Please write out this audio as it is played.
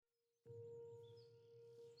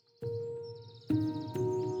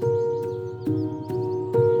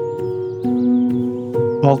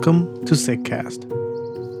Welcome to Sikhcast,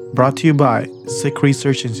 brought to you by Sikh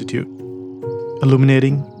Research Institute,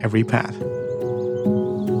 illuminating every path.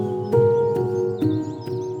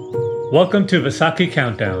 Welcome to Vaisakhi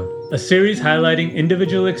Countdown, a series highlighting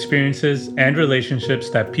individual experiences and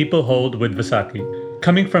relationships that people hold with Vaisakhi.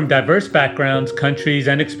 Coming from diverse backgrounds, countries,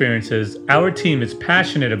 and experiences, our team is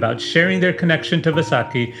passionate about sharing their connection to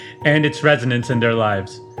Vaisakhi and its resonance in their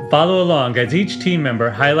lives. Follow along as each team member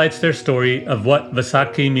highlights their story of what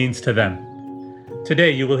Vaisakhi means to them. Today,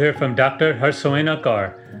 you will hear from Dr. Harsohena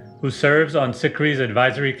Kaur, who serves on Sikh's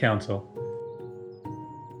Advisory Council.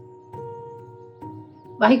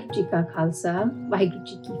 Vaheguru Ji Ka Khalsa, Vaheguru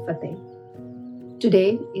Ji Ki Fateh.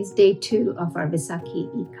 Today is day 2 of our Vaisakhi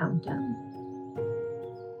countdown.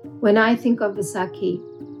 When I think of Vaisakhi,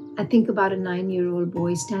 I think about a 9-year-old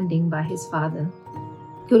boy standing by his father,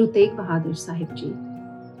 Guru Tegh Bahadur Sahib Ji,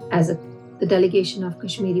 as the delegation of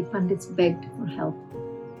Kashmiri Pandits begged for help.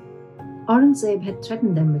 Aurangzeb had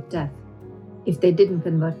threatened them with death if they didn't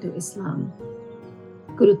convert to Islam.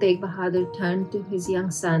 Guru Tegh Bahadur turned to his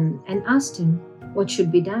young son and asked him what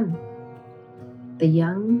should be done. The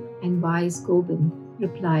young and wise Gobind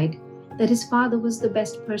replied that his father was the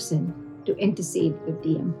best person to intercede with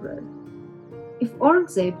the emperor. If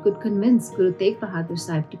Aurangzeb could convince Guru Tegh Bahadur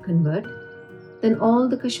Sahib to convert, then all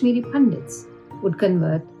the Kashmiri Pandits would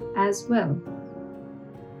convert as well.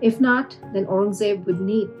 If not, then Aurangzeb would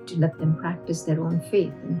need to let them practice their own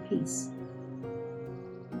faith in peace.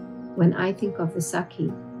 When I think of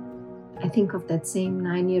Vaisakhi, I think of that same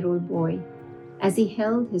 9-year-old boy as he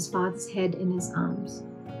held his father's head in his arms,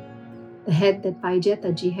 the head that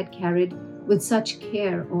Vaisakhi Ji had carried with such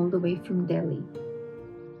care all the way from Delhi.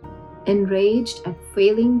 Enraged at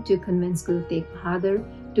failing to convince Guru Tegh Bahadur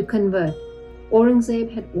to convert,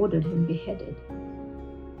 Aurangzeb had ordered him beheaded.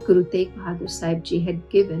 Guru Tegh Bahadur Sahib Ji had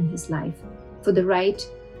given his life for the right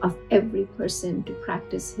of every person to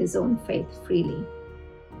practice his own faith freely.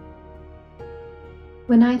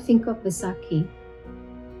 When I think of Vaisakhi,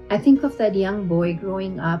 I think of that young boy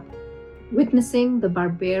growing up, witnessing the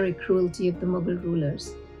barbaric cruelty of the Mughal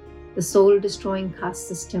rulers, the soul-destroying caste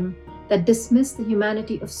system that dismissed the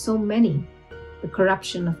humanity of so many, the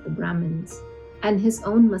corruption of the Brahmins, and his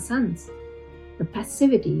own Masans, the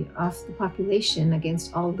passivity of the population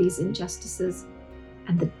against all these injustices,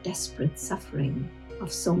 and the desperate suffering of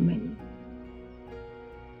so many.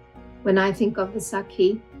 When I think of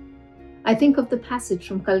Vaisakhi, I think of the passage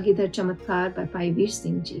from Kalgidhar Chamatkar by Bhai Veer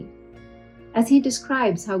Singh Ji, as he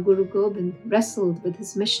describes how Guru Gobind wrestled with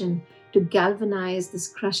his mission to galvanize this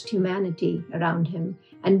crushed humanity around him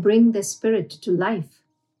and bring their spirit to life.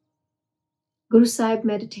 Guru Sahib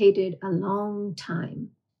meditated a long time,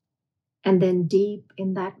 and then deep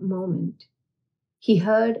in that moment, he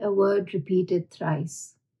heard a word repeated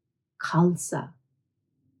thrice: Khalsa,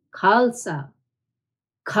 Khalsa,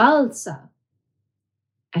 Khalsa.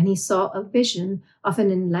 And he saw a vision of an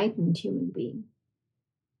enlightened human being.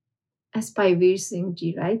 As Bhai Veer Singh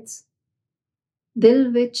Ji writes,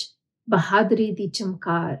 Dil vich bahadri di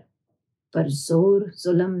chamkar, par zor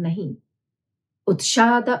zulam nahi.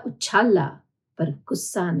 Utshah da uchhala, par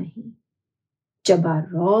gussa nahi. Jaba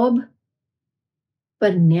rob,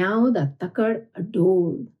 par nyao da takad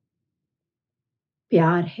adol.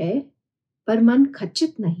 Pyar hai, par man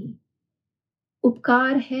khachit nahi.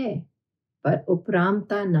 Upkar hai, पर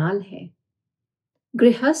उपरामता नाल है,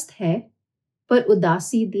 गृहस्थ है पर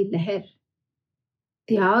उदासी दी लहर,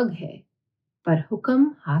 त्याग है पर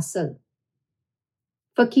हुक्म हासिल,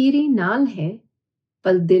 फकीरी नाल है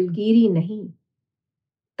पर दिलगीरी नहीं,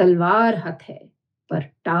 तलवार हथ है पर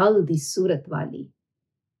टाल दी सूरत वाली,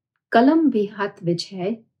 कलम भी हथ विच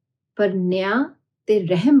है पर न्या ते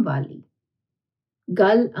रहम वाली,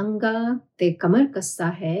 गल अंगा ते कमर कस्सा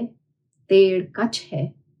है, तेड़ कच है,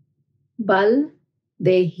 बल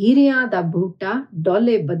दे हीरियां दा बूटा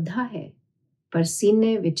डोले बद्धा है, पर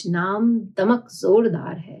सीने विच नाम दमक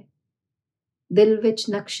जोरदार है, दिल विच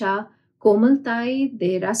नक्शा कोमलताई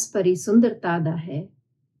दे रस भरी सुंदरता दा है,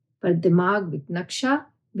 पर दिमाग विच नक्शा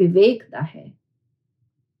विवेक दा है,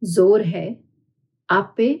 जोर है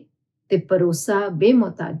आपे ते परोसा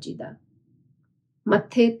बेमोताजी दा,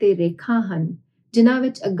 मत्थे ते रेखा हन जिन्हां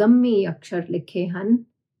विच अगम्मी अक्षर लिखे हन,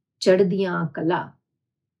 चढ़दियां कला.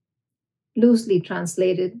 Loosely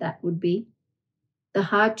translated, that would be the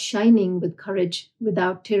heart shining with courage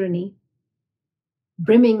without tyranny,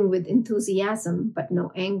 brimming with enthusiasm but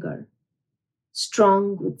no anger,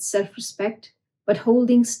 strong with self-respect but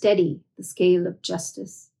holding steady the scale of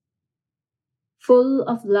justice, full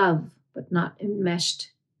of love but not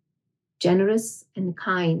enmeshed, generous and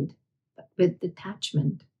kind but with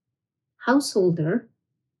detachment, householder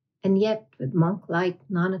and yet with monk-like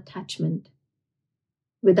non-attachment,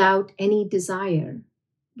 without any desire,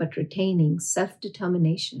 but retaining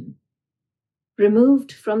self-determination,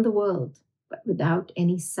 removed from the world, but without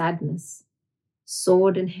any sadness,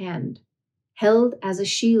 sword in hand, held as a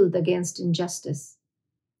shield against injustice,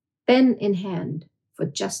 pen in hand for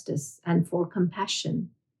justice and for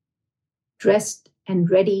compassion, dressed and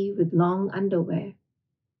ready with long underwear,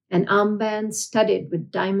 an armband studded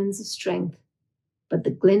with diamonds of strength, but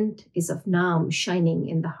the glint is of Naam shining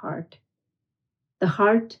in the heart. The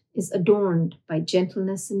heart is adorned by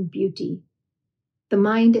gentleness and beauty. The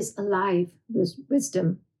mind is alive with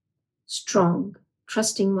wisdom, strong,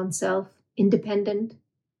 trusting oneself, independent.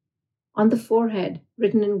 On the forehead,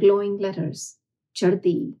 written in glowing letters,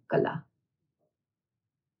 Chardi Kala.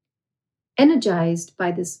 Energized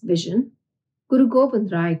by this vision, Guru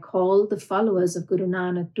Gobind Rai called the followers of Guru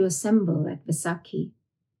Nanak to assemble at Vaisakhi.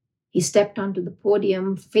 He stepped onto the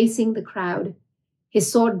podium, facing the crowd, his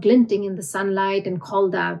sword glinting in the sunlight, and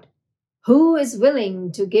called out, "Who is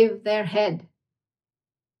willing to give their head?"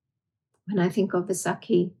 When I think of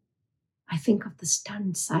Vaisakhi, I think of the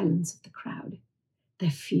stunned silence of the crowd, their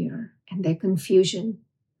fear and their confusion,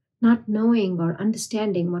 not knowing or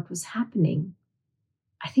understanding what was happening.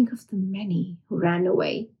 I think of the many who ran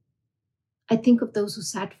away. I think of those who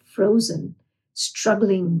sat frozen,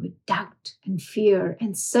 struggling with doubt and fear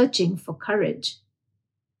and searching for courage.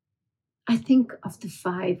 I think of the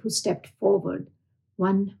 5 who stepped forward,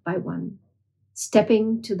 one by one,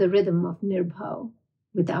 stepping to the rhythm of Nirbhav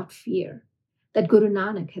without fear that Guru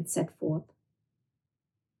Nanak had set forth.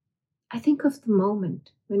 I think of the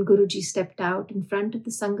moment when Guruji stepped out in front of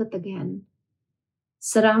the Sangat again,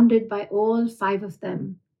 surrounded by all 5 of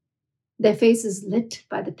them, their faces lit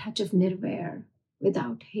by the touch of Nirvair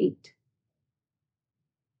without hate.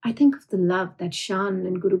 I think of the love that shone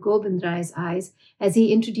in Guru Gobind Rai's eyes as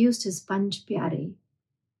he introduced his Panch Pyare.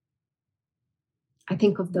 I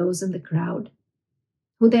think of those in the crowd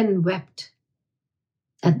who then wept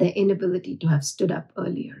at their inability to have stood up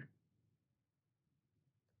earlier.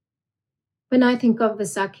 When I think of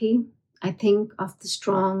Vaisakhi, I think of the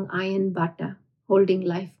strong iron bata holding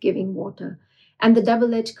life-giving water and the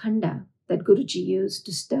double-edged khanda that Guruji used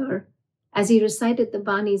to stir as he recited the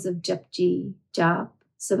banis of Japji, Jap,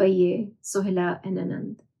 Savaiye, Sohila, and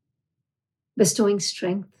Anand, bestowing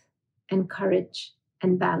strength and courage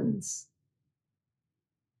and balance.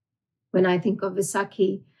 When I think of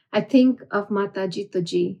Vaisakhi, I think of Mata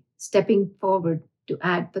Jitoji stepping forward to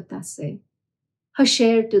add Patase, her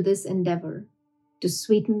share to this endeavor, to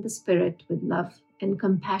sweeten the spirit with love and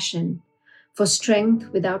compassion, for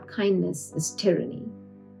strength without kindness is tyranny.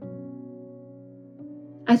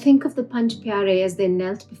 I think of the Panch Pyare as they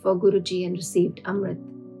knelt before Guruji and received Amrit.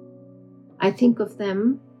 I think of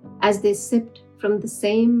them as they sipped from the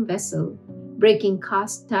same vessel, breaking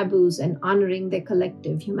caste taboos and honoring their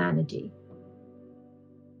collective humanity.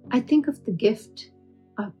 I think of the gift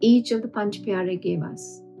of each of the Panch Pyare gave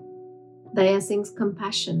us. Daya Singh's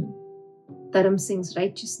compassion, Dharam Singh's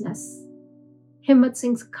righteousness, Himmat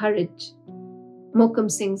Singh's courage, Mokam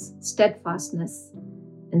Singh's steadfastness,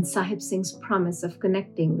 and Sahib Singh's promise of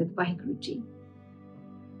connecting with Vaheguruji.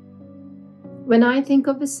 When I think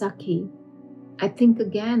of Vaisakhi, I think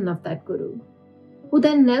again of that Guru, who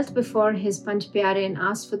then knelt before his Panch Pyare and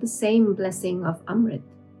asked for the same blessing of Amrit.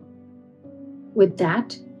 With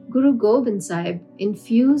that, Guru Gobind Sahib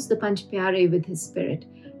infused the Panch Pyare with his spirit,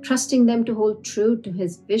 trusting them to hold true to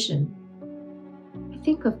his vision. I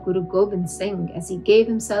think of Guru Gobind Singh as he gave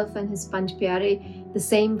himself and his Panch Pyare the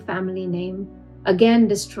same family name, again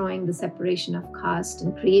destroying the separation of caste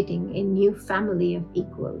and creating a new family of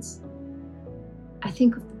equals. I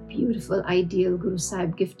think of the beautiful ideal Guru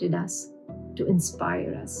Sahib gifted us to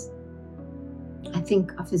inspire us. I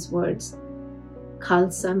think of his words,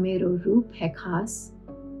 Khalsa mero roop hai khas,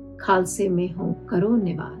 Khalse mein ho karo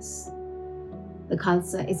nivas. The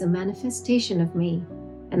Khalsa is a manifestation of me,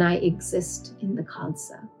 and I exist in the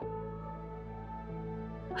Khalsa.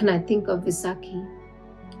 When I think of Vaisakhi,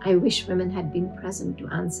 I wish women had been present to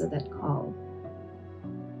answer that call.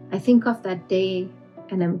 I think of that day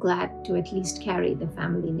and am glad to at least carry the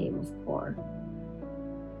family name of Kaur.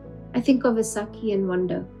 I think of Vaisakhi and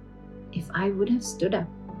wonder if I would have stood up.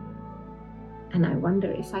 And I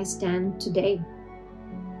wonder if I stand today.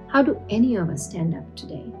 How do any of us stand up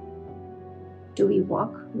today? Do we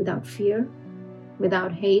walk without fear,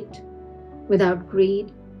 without hate, without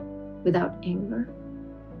greed, without anger?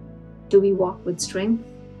 Do we walk with strength,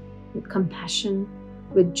 with compassion,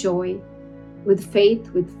 with joy, with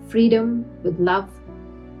faith, with freedom, with love,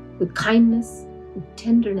 with kindness, with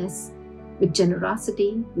tenderness, with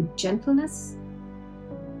generosity, with gentleness?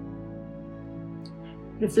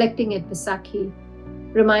 Reflecting at Vaisakhi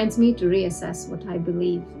reminds me to reassess what I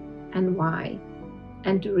believe and why,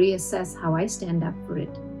 and to reassess how I stand up for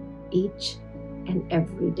it each and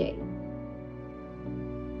every day.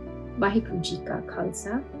 Vaheguru Ji Ka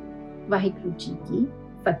Khalsa, Vaheguru Ji Ki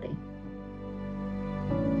Fateh.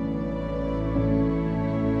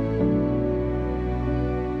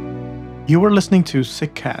 You were listening to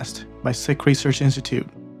Sikhcast by Sikh Research Institute,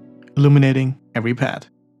 illuminating every path.